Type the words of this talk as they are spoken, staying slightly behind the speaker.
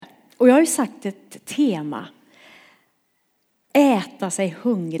Och jag har ju sagt ett tema. Äta sig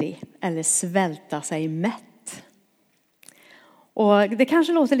hungrig eller svälta sig mätt. Och det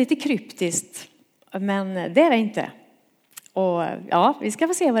kanske låter lite kryptiskt, men det är det inte. Och ja, vi ska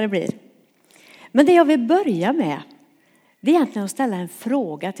få se vad det blir. Men det jag vill börja med, det är egentligen att ställa en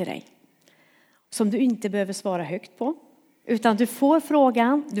fråga till dig. Som du inte behöver svara högt på. Utan du får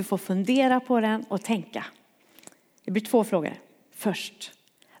frågan, du får fundera på den och tänka. Det blir 2 frågor. Först,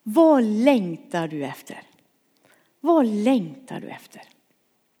 vad längtar du efter? Vad längtar du efter?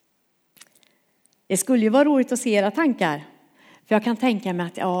 Det skulle ju vara roligt att se era tankar. För jag kan tänka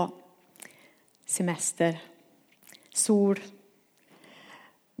mig att semester, sol,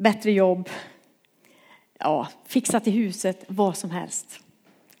 bättre jobb, fixa till huset, vad som helst.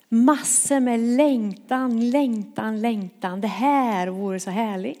 Massor med längtan. Det här vore så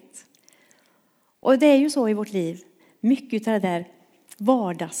härligt. Och det är ju så i vårt liv. Mycket av det där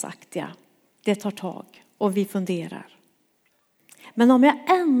vardagsaktiga, det tar tag och vi funderar. Men om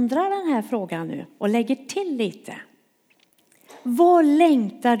jag ändrar den här frågan nu och lägger till lite. Vad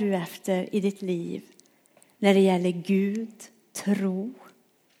längtar du efter i ditt liv när det gäller Gud, tro?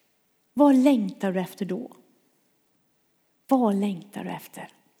 Vad längtar du efter då? Vad längtar du efter?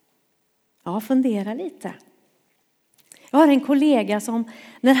 Ja, fundera lite. Jag har en kollega som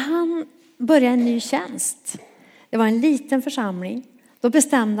när han började en ny tjänst, det var en liten församling, då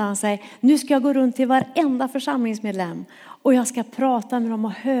bestämde han sig, nu ska jag gå runt till varenda församlingsmedlem och jag ska prata med dem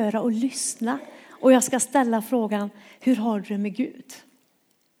och höra och lyssna. Och jag ska ställa frågan, hur har du det med Gud?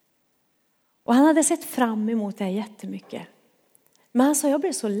 Och han hade sett fram emot det jättemycket. Men han sa, jag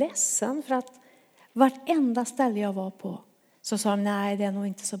blev så ledsen för att vartenda ställe jag var på så sa de, nej det är nog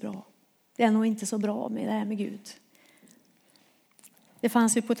inte så bra. Det är nog inte så bra med det här med Gud. Det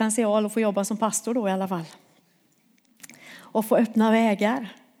fanns ju potential att få jobba som pastor då i alla fall. Och få öppna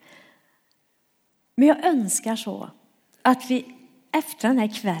vägar. Men jag önskar så att vi efter den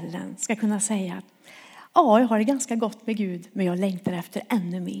här kvällen ska kunna säga att jag har det ganska gott med Gud, men jag längtar efter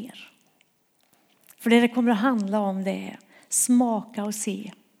ännu mer. För det kommer att handla om det är smaka och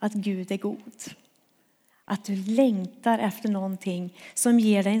se att Gud är god. Att du längtar efter någonting som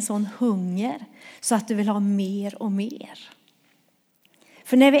ger dig en sån hunger så att du vill ha mer och mer.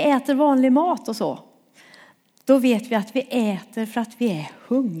 För när vi äter vanlig mat och så, då vet vi att vi äter för att vi är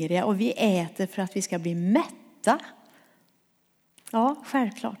hungriga och vi äter för att vi ska bli mätta. Ja,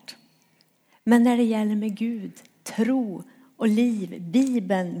 självklart. Men när det gäller med Gud, tro och liv,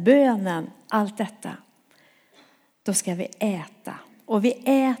 Bibeln, bönen, allt detta, då ska vi äta. Och vi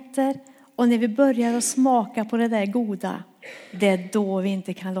äter, och när vi börjar att smaka på det där goda, det är då vi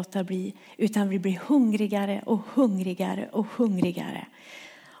inte kan låta bli, utan vi blir hungrigare och hungrigare och hungrigare.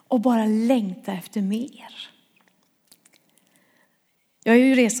 Och bara längta efter mer. Jag har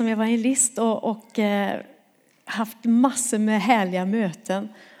ju rest som evangelist och haft massor med härliga möten.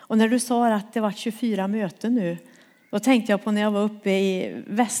 Och när du sa att det var 24 möten nu, då tänkte jag på när jag var uppe i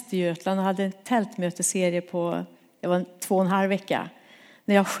Västergötland och hade en tältmöteserie på, det var 2,5 vecka.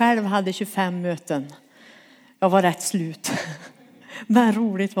 När jag själv hade 25 möten. Jag var rätt slut. Men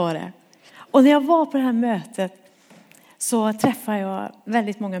roligt var det. Och när jag var på det här mötet så träffade jag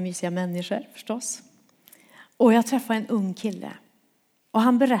väldigt många mysiga människor förstås. Och jag träffade en ung kille. Och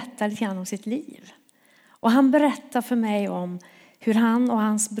han berättade lite grann om sitt liv. Och han berättade för mig om hur han och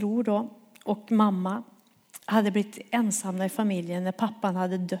hans bror då, och mamma hade blivit ensamma i familjen när pappan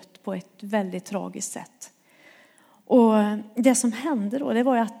hade dött på ett väldigt tragiskt sätt. Och det som hände då, det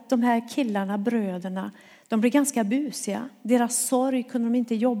var ju att de här killarna, bröderna, de blev ganska busiga. Deras sorg kunde de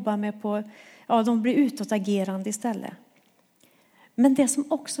inte jobba med på, de blev utåtagerande istället. Men det som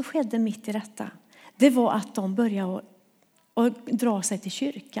också skedde mitt i detta, det var att de började att dra sig till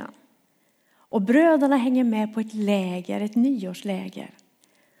kyrkan. Och bröderna hänger med på ett läger, ett nyårsläger.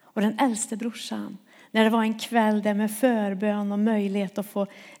 Och den äldste brorsan, när det var en kväll där med förbön och möjlighet att få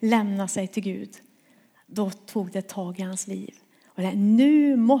lämna sig till Gud, då tog det tag i hans liv. Och det,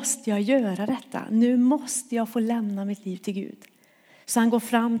 nu måste jag göra detta. Nu måste jag få lämna mitt liv till Gud. Så han går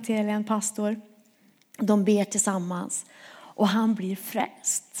fram till en pastor. De ber tillsammans. Och han blir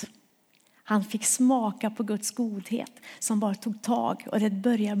frälst. Han fick smaka på Guds godhet som bara tog tag. Och det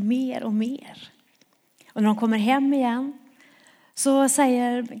börjar mer och mer. Och när de kommer hem igen så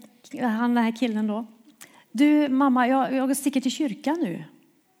säger han, den här killen då. Du mamma, jag sticker till kyrkan nu.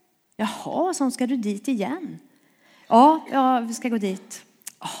 Jaha, så ska du dit igen? Ja, vi ska gå dit.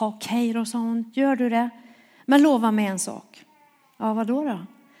 Okej då, sa hon. Gör du det? Men lova mig en sak. Ja, vad då?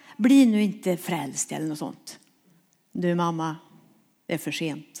 Bli nu inte frälst eller något sånt. Du mamma, det är för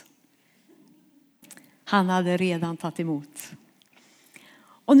sent. Han hade redan tagit emot.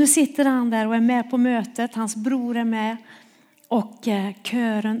 Och nu sitter han där och är med på mötet. Hans bror är med. Och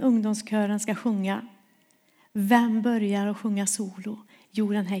ungdomskören ska sjunga. Vem börjar att sjunga solo?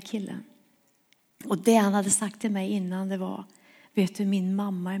 Jo, den här killen. Och det han hade sagt till mig innan det var, vet du, min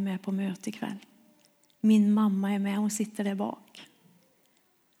mamma är med på möte ikväll. Min mamma är med, hon sitter där bak.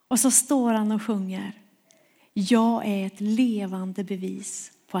 Och så står han och sjunger. Jag är ett levande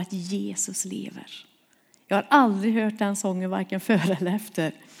bevis på att Jesus lever. Jag har aldrig hört den sången varken före eller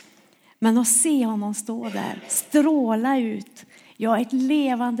efter. Men att se honom stå där, stråla ut. Jag är ett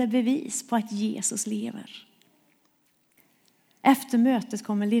levande bevis på att Jesus lever. Efter mötet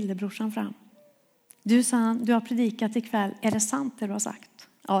kommer lillebrorsan fram. Du, sa han, du har predikat ikväll. Är det sant det du har sagt?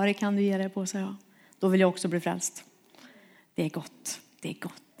 Ja, det kan du ge dig på, sa jag. Då vill jag också bli frälst. Det är gott, det är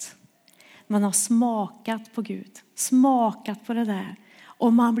gott. Man har smakat på Gud, smakat på det där.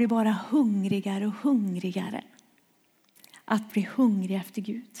 Och man blir bara hungrigare och hungrigare. Att bli hungrig efter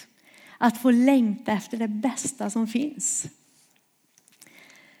Gud. Att få längta efter det bästa som finns.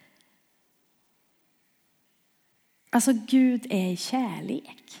 Alltså Gud är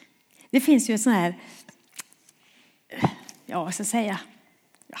kärlek. Det finns ju ett sån här, vad ska jag säga,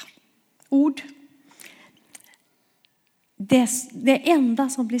 ord. Det enda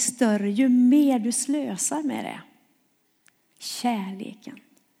som blir större ju mer du slösar med det. Kärleken.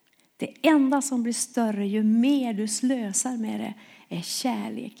 Det enda som blir större ju mer du slösar med det är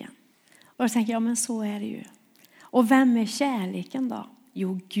kärleken. Och då tänker jag, men så är det ju. Och vem är kärleken då?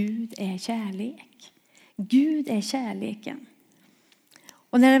 Jo, Gud är kärlek. Gud är kärleken.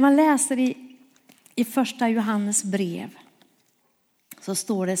 Och när man läser i första Johannes brev så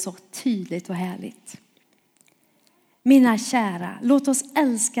står det så tydligt och härligt. Mina kära, låt oss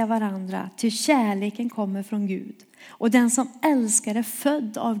älska varandra, ty kärleken kommer från Gud. Och den som älskar är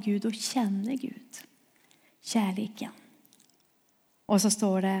född av Gud och känner Gud. Kärleken. Och så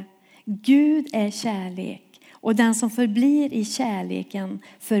står det, Gud är kärlek. Och den som förblir i kärleken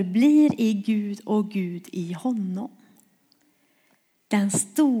förblir i Gud och Gud i honom. Den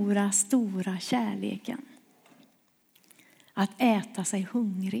stora, stora kärleken. Att äta sig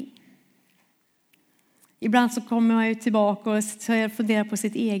hungrig. Ibland så kommer man ju tillbaka och funderar på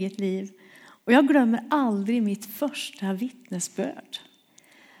sitt eget liv. Och jag glömmer aldrig mitt första vittnesbörd.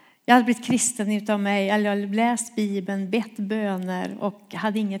 Jag hade blivit kristen utav mig. Jag hade läst Bibeln, bett böner och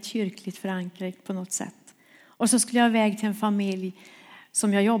hade inget kyrkligt förankring på något sätt. Och så skulle jag iväg till en familj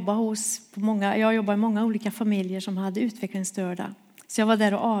som jag jobbar hos. Jag jobbar i många olika familjer som hade utvecklingsstörda. Så jag var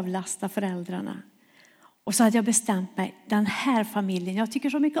där och avlastade föräldrarna. Och så hade jag bestämt mig, den här familjen, jag tycker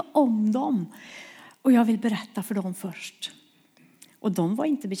så mycket om dem. Och jag vill berätta för dem först. Och de var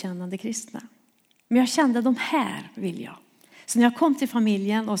inte bekännande kristna. Men jag kände, de här vill jag. Så när jag kom till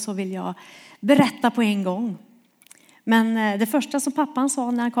familjen och så vill jag berätta på en gång. Men det första som pappan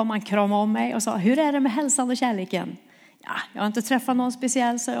sa när han kom, han kramade om mig och sa, hur är det med hälsan och kärleken? Ja, jag har inte träffat någon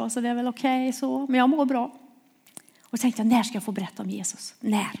speciell, så det är väl okej så. Men jag mår bra. Och tänkte jag, när ska jag få berätta om Jesus?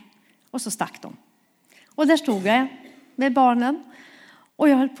 När? Och så stack de. Och där stod jag med barnen. Och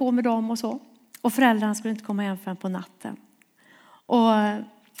jag höll på med dem och så. Och föräldrarna skulle inte komma hem förrän på natten. Och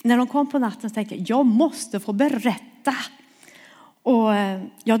när de kom på natten så tänkte jag måste få berätta. Och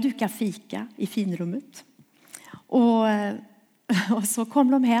jag dukade fika i finrummet. Och så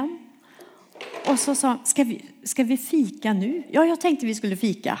kom de hem. Och så sa ska vi fika nu? Ja, jag tänkte vi skulle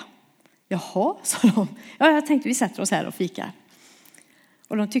fika. Jaha, sa de. Ja, jag tänkte vi sätter oss här och fikar.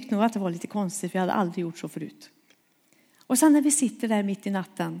 Och de tyckte nog att det var lite konstigt, för jag hade aldrig gjort så förut. Och sen när vi sitter där mitt i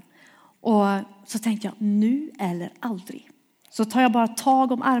natten, och så tänkte jag, nu eller aldrig. Så tar jag bara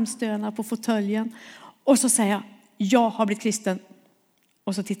tag om armstöna på fåtöljen och så säger jag har blivit kristen.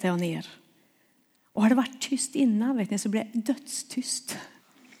 Och så tittar jag ner. Och har det varit tyst innan, vet ni, så blir det dödstyst.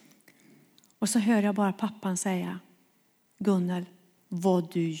 Och så hör jag bara pappan säga, Gunnel,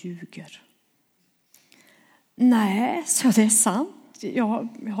 vad du ljuger. Nej, så det är sant. Jag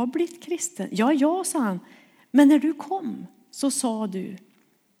har blivit kristen. Ja, sa han. Men när du kom så sa du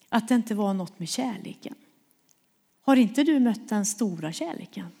att det inte var något med kärleken. Har inte du mött den stora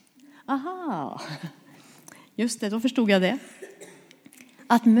kärleken? Aha, just det, då förstod jag det.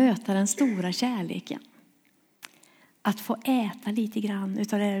 Att möta den stora kärleken. Att få äta lite grann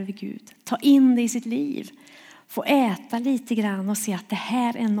utav det här vid Gud. Ta in det i sitt liv. Få äta lite grann och se att det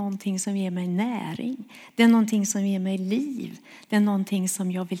här är någonting som ger mig näring. Det är någonting som ger mig liv. Det är någonting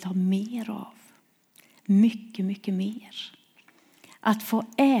som jag vill ha mer av. Mycket, mycket mer. Att få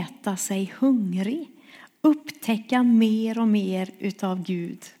äta sig hungrig. Upptäcka mer och mer utav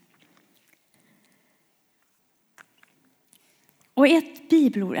Gud. Och ett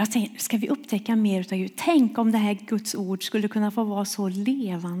bibelord, jag tänkte, ska vi upptäcka mer av Gud? Tänk om det här Guds ord skulle kunna få vara så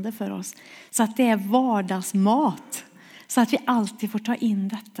levande för oss. Så att det är vardagsmat. Så att vi alltid får ta in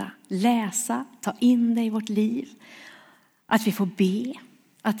detta. Läsa, ta in det i vårt liv. Att vi får be.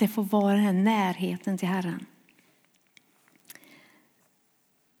 Att det får vara den här närheten till Herren.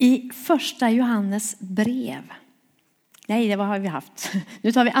 I första Johannes brev. Nej, det har vi haft.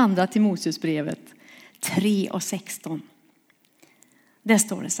 Nu tar vi andra Timoteusbrevet 3:16. Där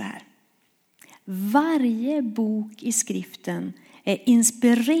står det så här. Varje bok i skriften är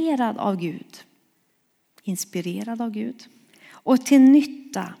inspirerad av Gud. Inspirerad av Gud. Och till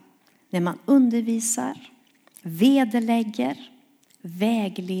nytta när man undervisar, vederlägger,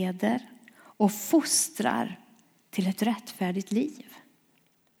 vägleder och fostrar till ett rättfärdigt liv.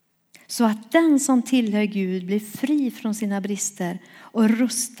 Så att den som tillhör Gud blir fri från sina brister och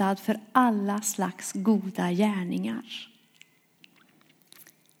rustad för alla slags goda gärningar.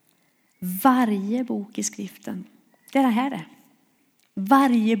 Varje bok i skriften, det är det här är.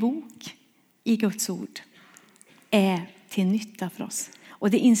 Varje bok i Guds ord är till nytta för oss. Och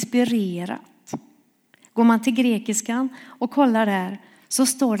det är inspirerat. Går man till grekiskan och kollar där så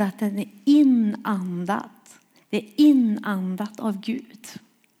står det att den är inandat. Det är inandat av Gud.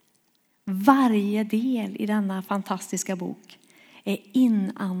 Varje del i denna fantastiska bok är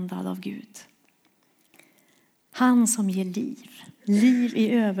inandad av Gud. Han som ger liv. Liv i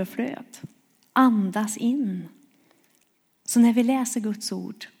överflöd. Andas in. Så när vi läser Guds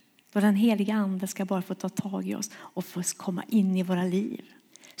ord, då den heliga ande ska bara få ta tag i oss och få komma in i våra liv.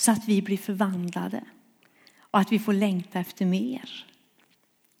 Så att vi blir förvandlade. Och att vi får längta efter mer.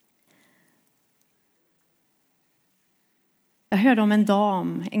 Jag hörde om en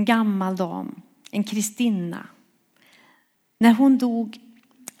dam, en gammal dam, en Kristina. När hon dog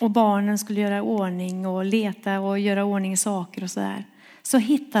och barnen skulle göra ordning och leta och göra ordning i saker och sådär. Så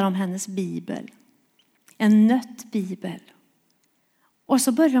hittade de hennes bibel. En nött bibel. Och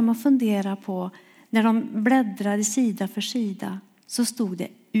så började de fundera på, när de bläddrade sida för sida, så stod det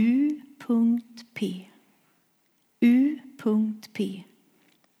U.P. U.P.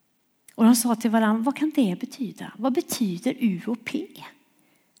 Och de sa till varandra, vad kan det betyda? Vad betyder U och P?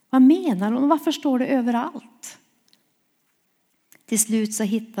 Vad menar de? Varför står det överallt? Till slut så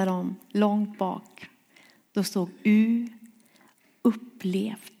hittar de långt bak. Då stod U,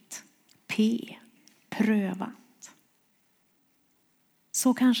 upplevt, P, prövat.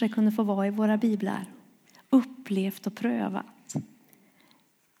 Så kanske det kunde få vara i våra biblar. Upplevt och prövat.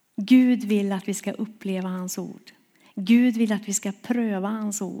 Gud vill att vi ska uppleva hans ord. Gud vill att vi ska pröva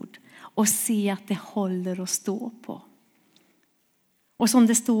hans ord och se att det håller att stå på. Och som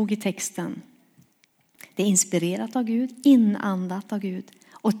det stod i texten, det är inspirerat av Gud, inandat av Gud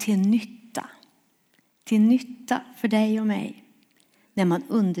och till nytta. Till nytta för dig och mig. När man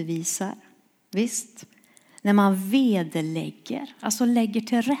undervisar, visst. När man vederlägger, alltså lägger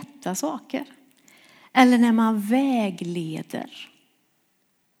till rätta saker. Eller när man vägleder.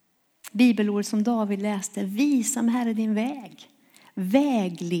 Bibelord som David läste, visa mig Herre din väg.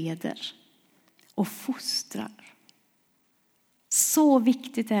 Vägleder och fostrar. Så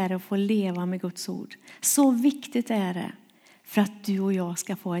viktigt är det att få leva med Guds ord. Så viktigt är det för att du och jag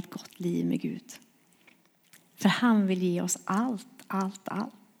ska få ett gott liv med Gud. För han vill ge oss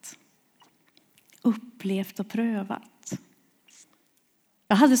allt. Upplevt och prövat.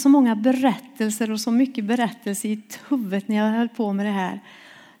 Jag hade så många berättelser och så mycket berättelser i huvudet när jag höll på med det här.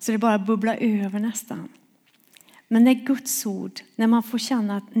 Så det bara bubblar över nästan. Men när Guds ord, när man får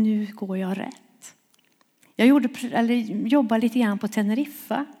känna att nu går jag rätt. Jag jobbade lite grann på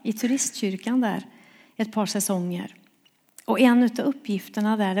Teneriffa i turistkyrkan där ett par säsonger. Och en av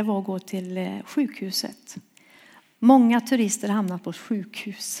uppgifterna där det var att gå till sjukhuset. Många turister hamnat på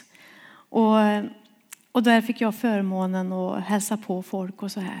sjukhus. Och där fick jag förmånen att hälsa på folk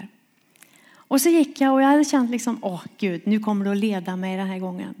och så här. Och så gick jag och jag hade känt liksom, Gud, nu kommer du att leda mig den här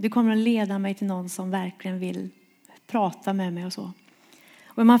gången. Du kommer att leda mig till någon som verkligen vill prata med mig och så.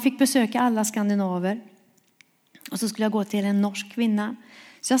 Och man fick besöka alla skandinaver. Och så skulle jag gå till en norsk kvinna.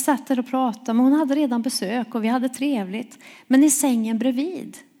 Så jag satt där och pratade, men hon hade redan besök och vi hade trevligt. Men i sängen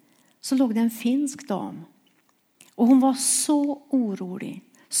bredvid så låg det en finsk dam. Och hon var så orolig,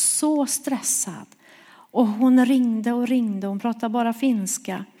 så stressad. Och hon ringde och hon pratade bara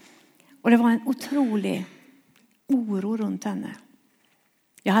finska. Och det var en otrolig oro runt henne.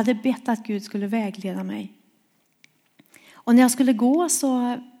 Jag hade bett att Gud skulle vägleda mig. Och när jag skulle gå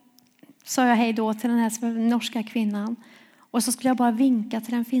så sa jag hej då till den här norska kvinnan. Och så skulle jag bara vinka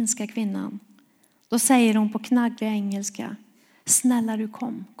till den finska kvinnan. Då säger hon på knagglig engelska, snälla du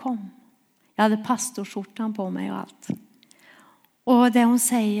kom. Jag hade pastorskjortan på mig och allt. Och det hon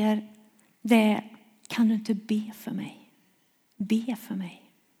säger, det är, kan du inte be för mig? Be för mig.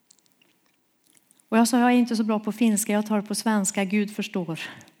 Och jag sa, jag är inte så bra på finska, jag tar det på svenska, Gud förstår.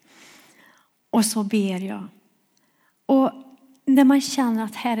 Och så ber jag. Och när man känner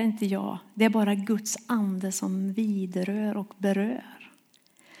att här är inte jag, det är bara Guds ande som vidrör och berör.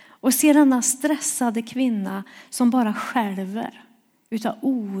 Och se denna stressade kvinna som bara skälver utav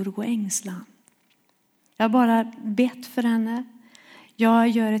oro och ängslan. Jag har bara bett för henne. Jag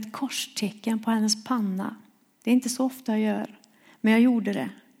gör ett korstecken på hennes panna. Det är inte så ofta jag gör, men jag gjorde det.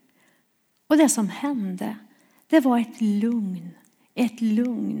 Och det som hände, det var ett lugn. Ett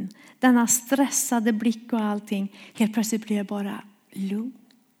lugn. Denna stressade blick och allting. Helt plötsligt blir det bara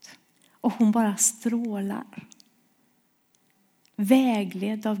lugnt. Och hon bara strålar.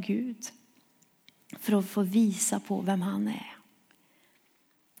 Vägledd av Gud. För att få visa på vem han är.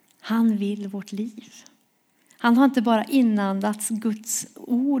 Han vill vårt liv. Han har inte bara inandats Guds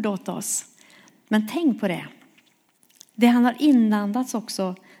ord åt oss. Men tänk på det. Det han har inandats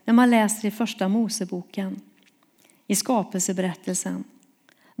också när man läser i första Moseboken. I skapelseberättelsen.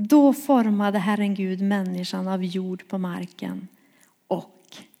 Då formade Herren Gud människan av jord på marken.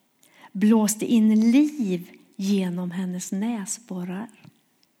 Och blåste in liv genom hennes näsborrar.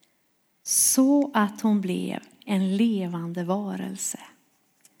 Så att hon blev en levande varelse.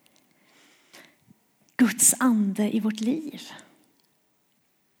 Guds ande i vårt liv.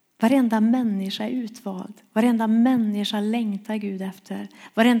 Varenda människa är utvald. Varenda människa längtar Gud efter.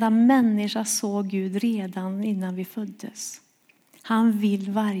 Varenda människa såg Gud redan innan vi föddes. Han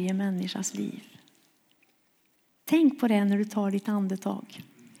vill varje människas liv. Tänk på det när du tar ditt andetag.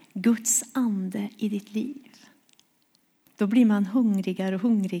 Guds ande i ditt liv. Då blir man hungrigare och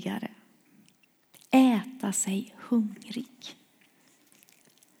hungrigare. Äta sig hungrig.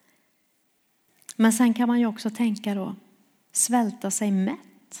 Men sen kan man ju också tänka då. Svälta sig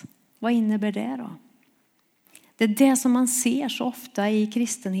mätt. Vad innebär det då? Det är det som man ser så ofta i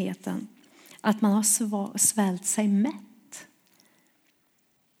kristenheten. Att man har svält sig mätt.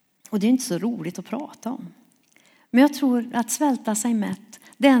 Och det är inte så roligt att prata om. Men jag tror att svälta sig mätt,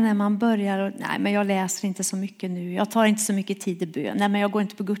 det är när man börjar och, nej men jag läser inte så mycket nu. Jag tar inte så mycket tid i bön. Nej men jag går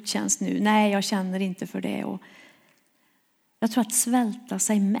inte på gudstjänst nu. Nej jag känner inte för det. Och jag tror att svälta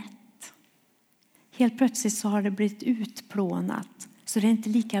sig mätt. Helt plötsligt så har det blivit utplånat. Så det är inte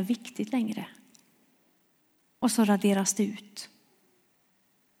lika viktigt längre. Och så raderas det ut.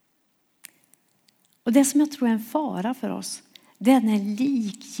 Och det som jag tror är en fara för oss, det är när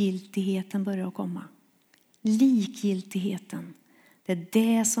likgiltigheten börjar komma. Likgiltigheten. Det är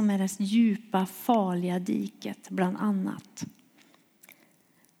det som är det djupa, farliga diket bland annat.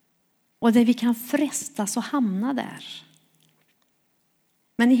 Och där vi kan frestas och hamna där.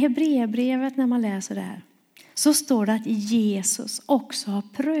 Men i Hebreerbrevet när man läser det här, så står det att Jesus också har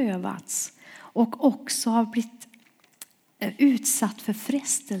prövats och också har blivit utsatt för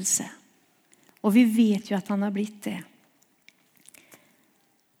frestelse. Och vi vet ju att han har blivit det.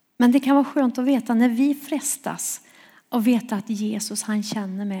 Men det kan vara skönt att veta när vi frestas och veta att Jesus, han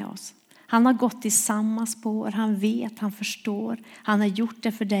känner med oss. Han har gått i samma spår, han vet, han förstår. Han har gjort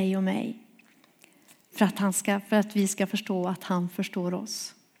det för dig och mig. För att vi ska förstå att han förstår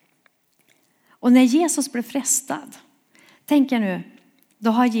oss. Och när Jesus blev frestad, tänk er nu,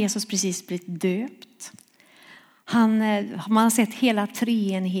 då har Jesus precis blivit döpt. Man har sett hela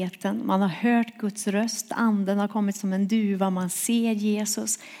treenigheten, man har hört Guds röst, anden har kommit som en duva, man ser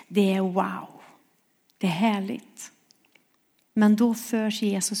Jesus. Det är wow, det är härligt. Men då förs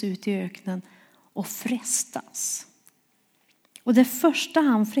Jesus ut i öknen och frestas. Och det första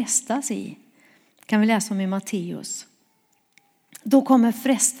han frestas i kan vi läsa om i Matteus. Då kommer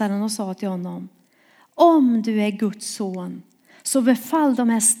frestaren och sa till honom: om du är Guds son, så befall de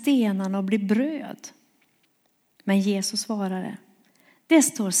här stenarna och bli bröd. Men Jesus svarade: det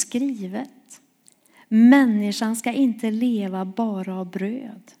står skrivet. Människan ska inte leva bara av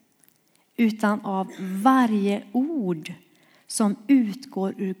bröd, utan av varje ord som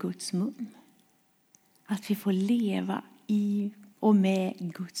utgår ur Guds mun. Att vi får leva i och med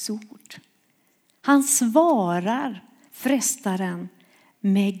Guds ord. Han svarar frestaren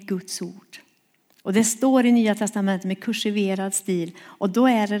med Guds ord. Och det står i Nya testamentet med kursiverad stil. Och då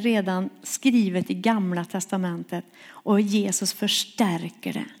är det redan skrivet i Gamla testamentet. Och Jesus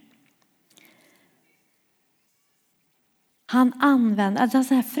förstärker det. Han använder, alltså den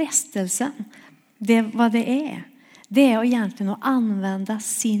här frestelsen. Vad det är egentligen att använda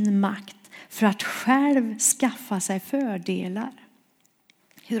sin makt för att själv skaffa sig fördelar.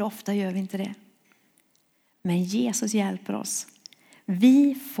 Hur ofta gör vi inte det? Men Jesus hjälper oss.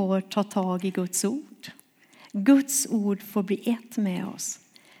 Vi får ta tag i Guds ord. Guds ord får bli ett med oss.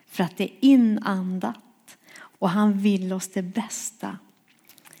 För att det är inandat. Och han vill oss det bästa.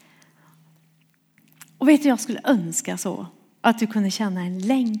 Och vet du, jag skulle önska så. Att du kunde känna en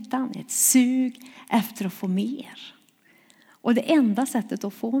längtan, ett sug efter att få mer. Och det enda sättet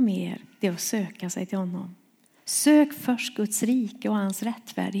att få mer, det är att söka sig till honom. Sök först Guds rike och hans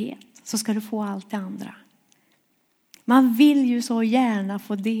rättfärdighet. Så ska du få allt det andra. Man vill ju så gärna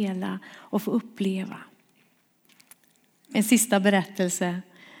få dela och få uppleva. En sista berättelse.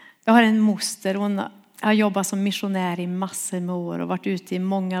 Jag har en moster. Hon har jobbat som missionär i massor med år. Och varit ute i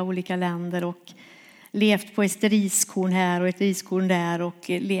många olika länder. Och levt på ett riskorn här och ett riskorn där. Och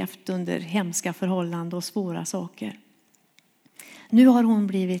levt under hemska förhållanden och svåra saker. Nu har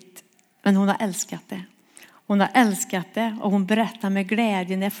hon men hon har älskat det. Hon har älskat det och hon berättar med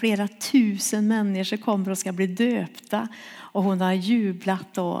glädje när flera tusen människor kommer och ska bli döpta. Och hon har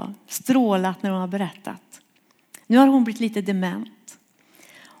jublat och strålat när hon har berättat. Nu har hon blivit lite dement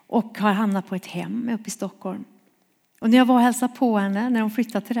och har hamnat på ett hem uppe i Stockholm. Och när jag var och hälsade på henne när hon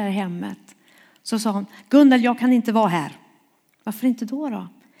flyttade till det här hemmet så sa hon: Gunnel, jag kan inte vara här. Varför inte då?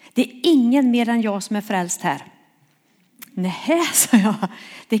 Det är ingen mer än jag som är frälst här. Nej, sa jag.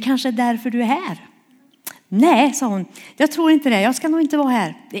 Det är kanske därför du är här. Nej, sa hon. Jag tror inte det. Jag ska nog inte vara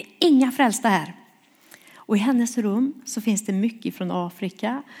här. Det är inga frälsta här. Och i hennes rum så finns det mycket från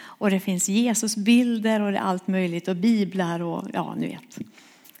Afrika. Och det finns Jesusbilder och det är allt möjligt. Och biblar och ja, ni vet.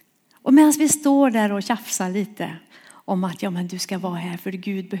 Och medan vi står där och tjafsar lite om att men du ska vara här för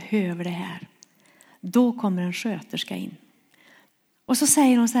Gud behöver det här. Då kommer en sköterska in. Och så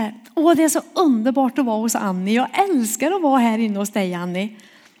säger hon så här: det är så underbart att vara hos Annie. Jag älskar att vara här inne hos dig, Annie.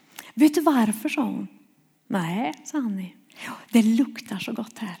 Vet du varför, sa hon? Nej, sa Annie. Det luktar så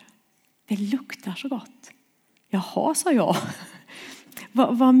gott här. Det luktar så gott. Jaha, sa jag.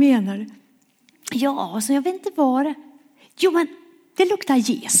 Vad menar du? Ja, så jag vet inte vad det. Jo, men det luktar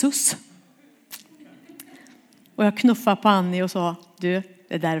Jesus. Och jag knuffade på Annie och sa: du,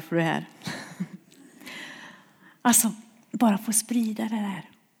 det är därför du är här. Alltså, bara få sprida det där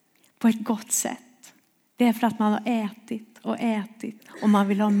på ett gott sätt. Det är för att man har ätit och man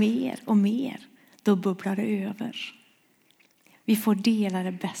vill ha mer och mer. Då bubblar det över. Vi får dela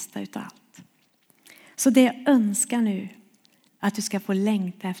det bästa utav allt. Så det jag önskar nu, att du ska få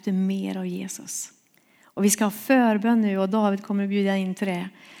längta efter mer av Jesus. Och vi ska ha förbön nu och David kommer bjuda in till det.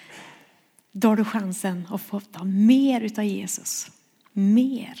 Då har du chansen att få ta mer utav Jesus.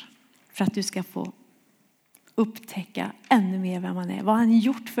 Mer. För att du ska få upptäcka ännu mer vem han är. Vad han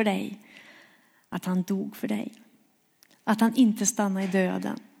gjort för dig. Att han dog för dig. Att han inte stannar i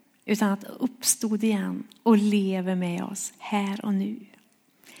döden. Utan att uppstod igen och lever med oss här och nu.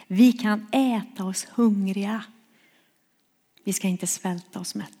 Vi kan äta oss hungriga. Vi ska inte svälta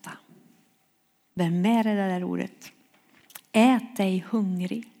oss mätta. Vem är det där ordet? Ät dig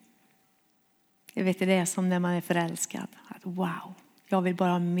hungrig. Jag vet, det är som när man är förälskad. Att wow, jag vill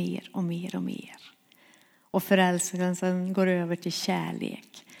bara ha mer och mer och mer. Och förälskelsen går över till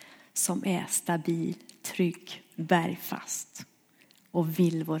kärlek som är stabil, trygg, bergfast och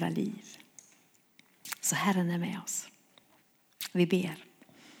vill våra liv. Så Herren är med oss. Vi ber.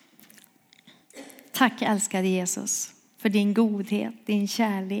 Tack älskade Jesus för din godhet, din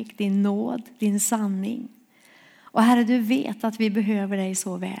kärlek, din nåd, din sanning. Och Herre, du vet att vi behöver dig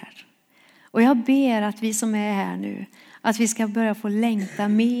så väl. Och jag ber att vi som är här nu, att vi ska börja få längta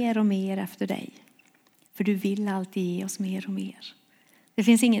mer och mer efter dig. För du vill alltid ge oss mer och mer. Det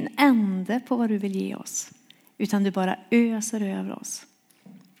finns ingen ände på vad du vill ge oss. Utan du bara öser över oss.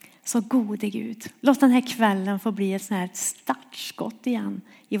 Så gode Gud, låt den här kvällen få bli ett sånt här startskott igen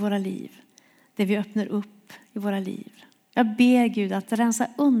i våra liv. Där vi öppnar upp i våra liv. Jag ber Gud att rensa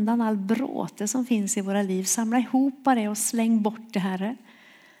undan all bråte som finns i våra liv. Samla ihop det och släng bort det, Herre.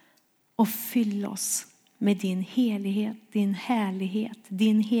 Och fyll oss med din helighet, din härlighet,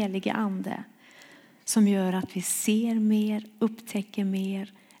 din heliga ande. Som gör att vi ser mer, upptäcker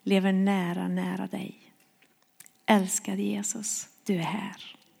mer, lever nära dig. Älskade Jesus, du är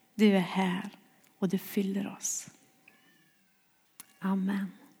här. Du är här och du fyller oss. Amen.